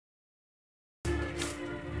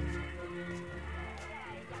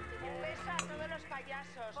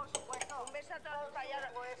a todos los payasos.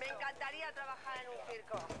 Me encantaría trabajar en un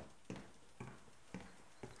circo.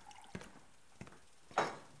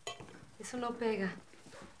 Eso no pega.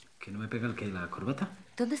 ¿Que no me pega el qué? ¿La corbata?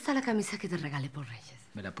 ¿Dónde está la camisa que te regalé por Reyes?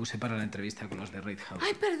 Me la puse para la entrevista con los de Red House.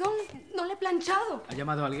 Ay, perdón, no le he planchado. ¿Ha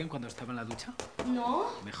llamado a alguien cuando estaba en la ducha?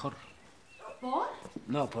 No. Mejor. ¿Por?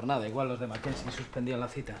 No, por nada. Igual los de Mackenzie suspendían la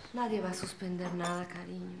cita. Nadie va a suspender nada,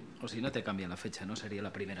 cariño. O si no te cambian la fecha, no sería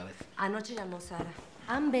la primera vez. Anoche llamó Sara.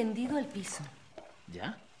 Han vendido el piso.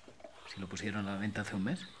 ¿Ya? ¿Si lo pusieron a la venta hace un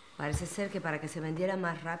mes? Parece ser que para que se vendiera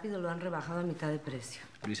más rápido lo han rebajado a mitad de precio.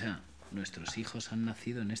 Luisa, nuestros hijos han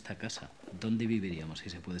nacido en esta casa. ¿Dónde viviríamos,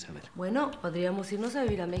 si se puede saber? Bueno, podríamos irnos a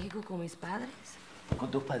vivir a México con mis padres.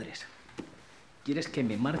 ¿Con tus padres? ¿Quieres que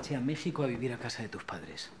me marche a México a vivir a casa de tus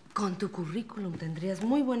padres? Con tu currículum tendrías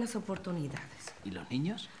muy buenas oportunidades. ¿Y los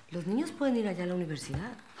niños? Los niños pueden ir allá a la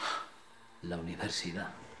universidad. La universidad.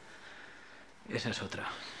 Esa es otra.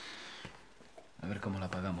 A ver cómo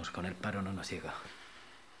la pagamos. Con el paro no nos llega.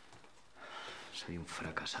 Soy un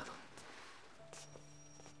fracasado.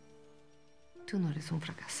 Tú no eres un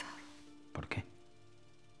fracasado. ¿Por qué?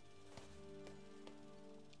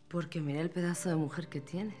 Porque mira el pedazo de mujer que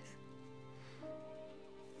tienes.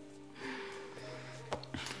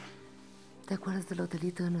 ¿Te acuerdas del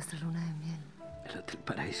hotelito de nuestra luna de miel? El Hotel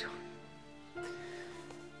Paraíso.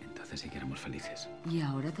 Entonces sí que éramos felices. Y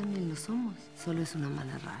ahora también lo somos. Solo es una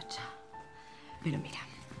mala racha. Pero mira,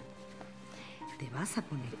 te vas a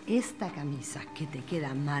poner esta camisa que te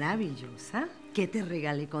queda maravillosa, que te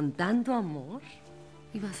regalé con tanto amor,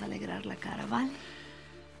 y vas a alegrar la cara, ¿vale?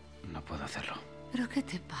 No puedo hacerlo. ¿Pero qué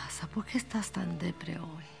te pasa? ¿Por qué estás tan depre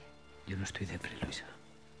hoy? Yo no estoy depre, Luisa.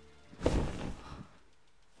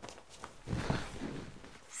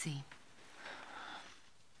 Sí,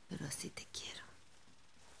 pero así te quiero.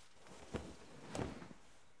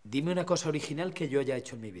 Dime una cosa original que yo haya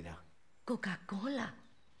hecho en mi vida. Coca-Cola,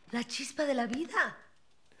 la chispa de la vida.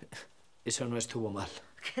 Eso no estuvo mal.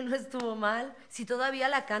 Que no estuvo mal, si todavía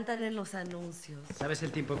la cantan en los anuncios. ¿Sabes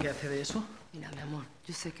el tiempo que hace de eso? Mira, mi amor,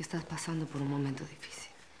 yo sé que estás pasando por un momento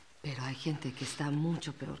difícil, pero hay gente que está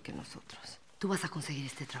mucho peor que nosotros. Tú vas a conseguir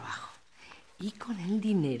este trabajo y con el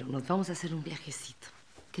dinero nos vamos a hacer un viajecito.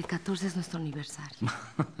 Que el 14 es nuestro aniversario.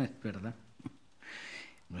 Es verdad.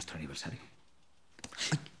 Nuestro aniversario.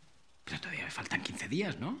 Ay, pero todavía me faltan 15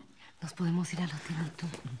 días, ¿no? Nos podemos ir al hotelito.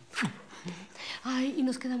 Ay, y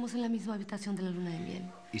nos quedamos en la misma habitación de la luna de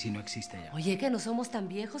miel. ¿Y si no existe ya? Oye, que no somos tan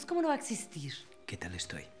viejos, ¿cómo no va a existir? ¿Qué tal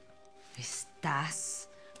estoy? Estás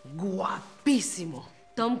guapísimo.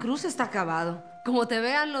 Tom Cruise está acabado. Como te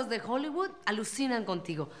vean los de Hollywood, alucinan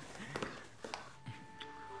contigo.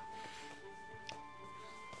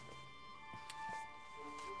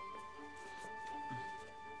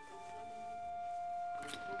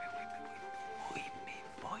 Me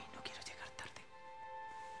voy. No quiero llegar tarde.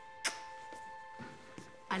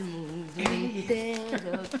 Al mundo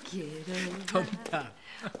entero quiero dar ¡Tonta!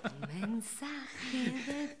 un mensaje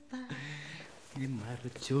de paz. Me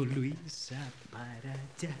marchó Luisa para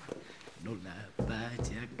allá. No la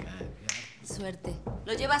vaya a cagar. Suerte.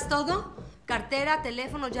 ¿Lo llevas todo? ¿Cartera,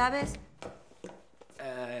 teléfono, llaves?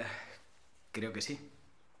 Creo que sí.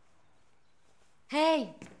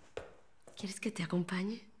 ¡Hey! ¿Quieres que te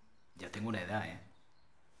acompañe? Ya tengo una edad, ¿eh?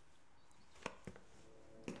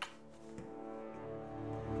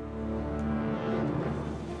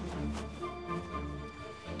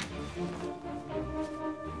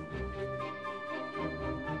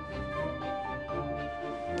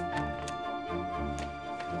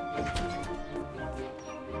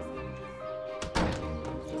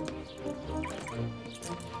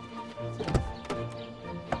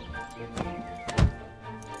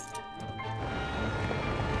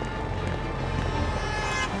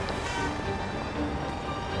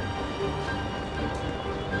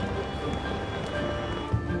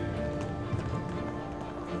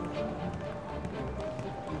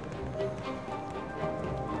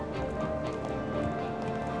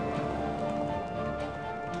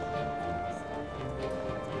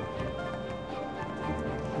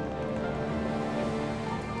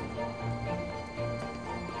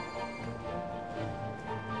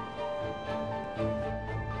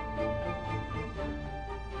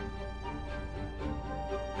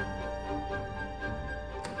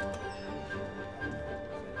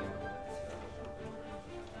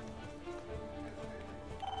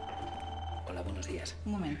 Hola, buenos días.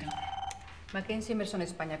 Un momento. Mackenzie Emerson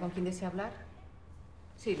España, ¿con quién desea hablar?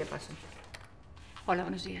 Sí, le paso. Hola,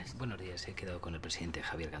 buenos días. Buenos días. He quedado con el presidente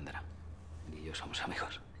Javier Gándara. Y yo somos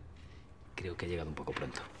amigos. Creo que he llegado un poco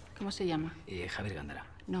pronto. ¿Cómo se llama? Javier Gándara.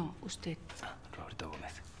 No, usted. Ah, Roberto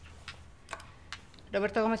Gómez.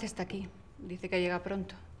 Roberto Gómez está aquí. Dice que llega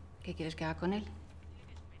pronto. ¿Qué quieres que haga con él?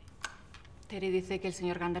 Terry dice que el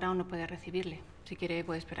señor Gandarao no puede recibirle. Si quiere,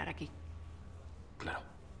 puede esperar aquí. Claro.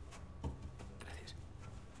 Gracias.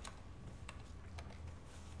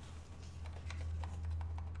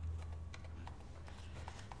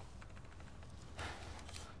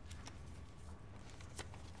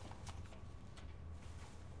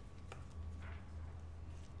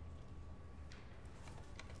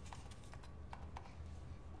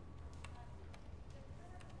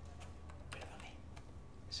 Perdone,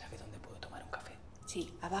 ¿sabe dónde puedo tomar un café?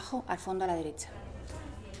 Sí, abajo, al fondo a la derecha.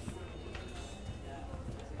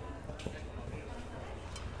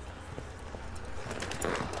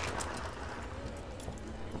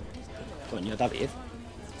 Coño, David.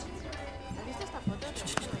 ¿Has visto esta foto?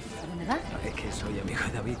 ¿A dónde va? No, es que soy amigo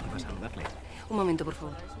de David y iba a saludarle. Un momento, por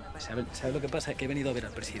favor. ¿Sabe lo que pasa? Que he venido a ver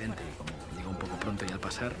al presidente y como llega un poco pronto y al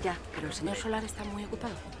pasar... Ya, pero el señor Solar está muy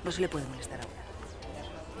ocupado. No se le puede molestar ahora.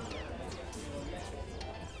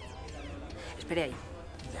 Espere ahí.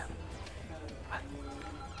 Ya. Vale.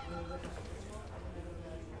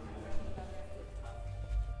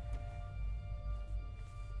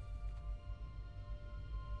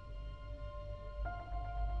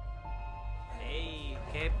 ¡Ey!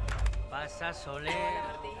 ¿Qué pasa, Soler?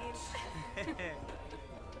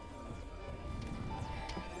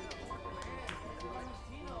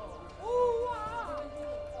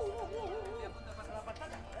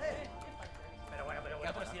 Pero bueno,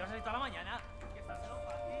 pues si ya os has visto a la mañana. Que está haciendo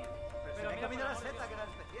fácil. Pero mira la seta, que era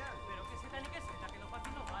especial. Pero qué seta ni qué seta, que lo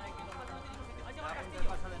fácil no vale, que lo fácil no tiene ningún sitio. ¿Has llegado al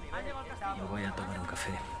castillo? ¿Has llegado al castillo? Me voy a tomar un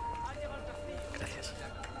café. ¿Has llegado al castillo? Gracias.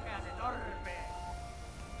 Quédate torpe.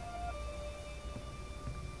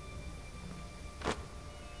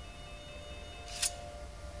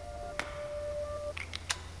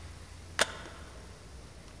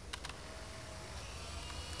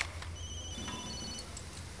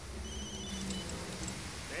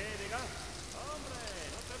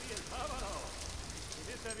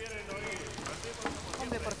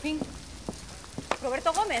 Hombre, por fin.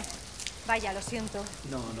 Roberto Gómez. Vaya, lo siento.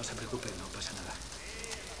 No se preocupe, no pasa nada.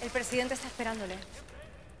 El presidente está esperándole.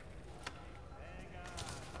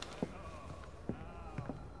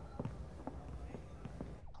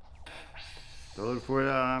 Todos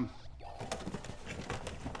fuera.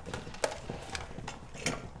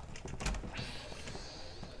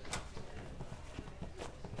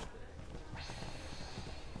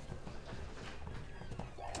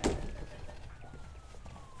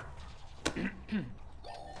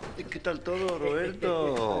 ¿Qué tal todo,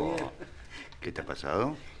 Roberto? ¿Qué te ha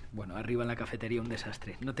pasado? Bueno, arriba en la cafetería un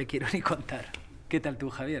desastre. No te quiero ni contar. ¿Qué tal tú,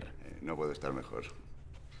 Javier? No puedo estar mejor.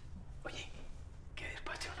 Oye, qué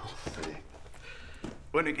despacho, ¿no? Sí.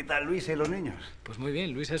 Bueno, ¿y qué tal Luisa y los niños? Pues muy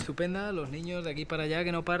bien, Luisa estupenda, los niños de aquí para allá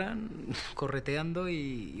que no paran, correteando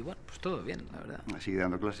y bueno, pues todo bien, la verdad. ¿Sigue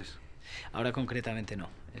dando clases? Ahora concretamente no.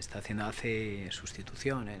 Hace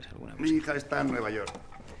sustituciones, alguna cosa. Mi hija está en Nueva York,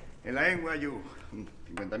 en la NYU.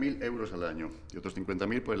 50.000 euros al año. Y otros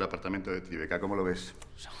 50.000 por el apartamento de Tribeca. ¿Cómo lo ves?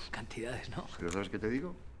 Son cantidades, ¿no? Pero ¿sabes qué te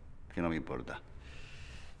digo? Que no me importa.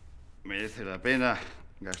 Merece la pena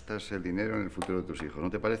gastarse el dinero en el futuro de tus hijos, ¿no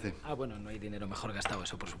te parece? Ah, bueno, no hay dinero mejor gastado,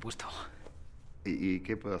 eso por supuesto. ¿Y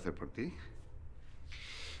qué puedo hacer por ti?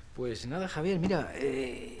 Pues nada, Javier, mira,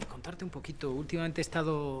 contarte un poquito. Últimamente he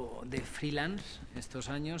estado de freelance estos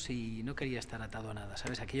años y no quería estar atado a nada,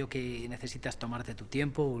 ¿sabes? Aquello que necesitas tomarte tu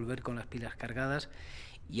tiempo, volver con las pilas cargadas.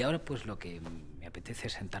 Y ahora pues lo que me apetece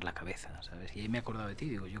es sentar la cabeza, ¿sabes? Y ahí me he acordado de ti,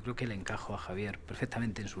 digo, yo creo que le encajo a Javier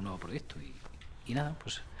perfectamente en su nuevo proyecto. Y nada,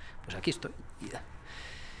 pues aquí estoy.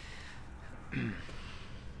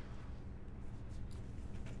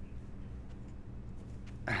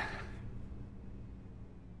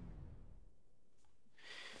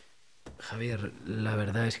 Javier, la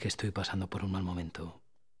verdad es que estoy pasando por un mal momento.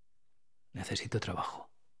 Necesito trabajo.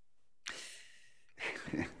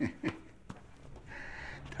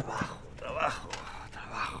 Trabajo.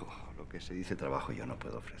 Lo que se dice trabajo yo no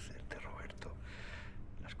puedo ofrecerte, Roberto.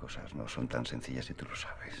 Las cosas no son tan sencillas y tú lo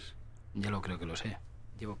sabes. Ya lo creo que lo sé.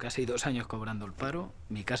 Llevo casi 2 años cobrando el paro,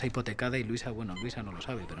 mi casa hipotecada y Luisa, bueno, Luisa no lo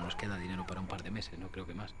sabe, pero nos queda dinero para un par de meses, no creo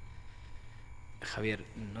que más. Javier,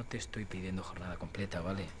 no te estoy pidiendo jornada completa,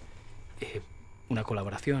 ¿vale? Una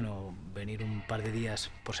colaboración o venir un par de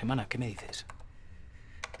días por semana, ¿qué me dices?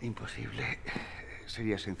 Imposible.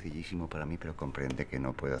 Sería sencillísimo para mí, pero comprende que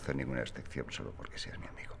no puedo hacer ninguna excepción solo porque seas mi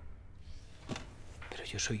amigo. Pero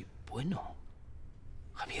yo soy bueno.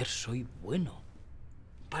 Javier, soy bueno.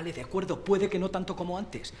 Vale, de acuerdo, puede que no tanto como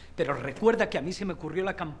antes, pero recuerda que a mí se me ocurrió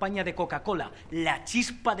la campaña de Coca-Cola, la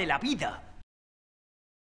chispa de la vida.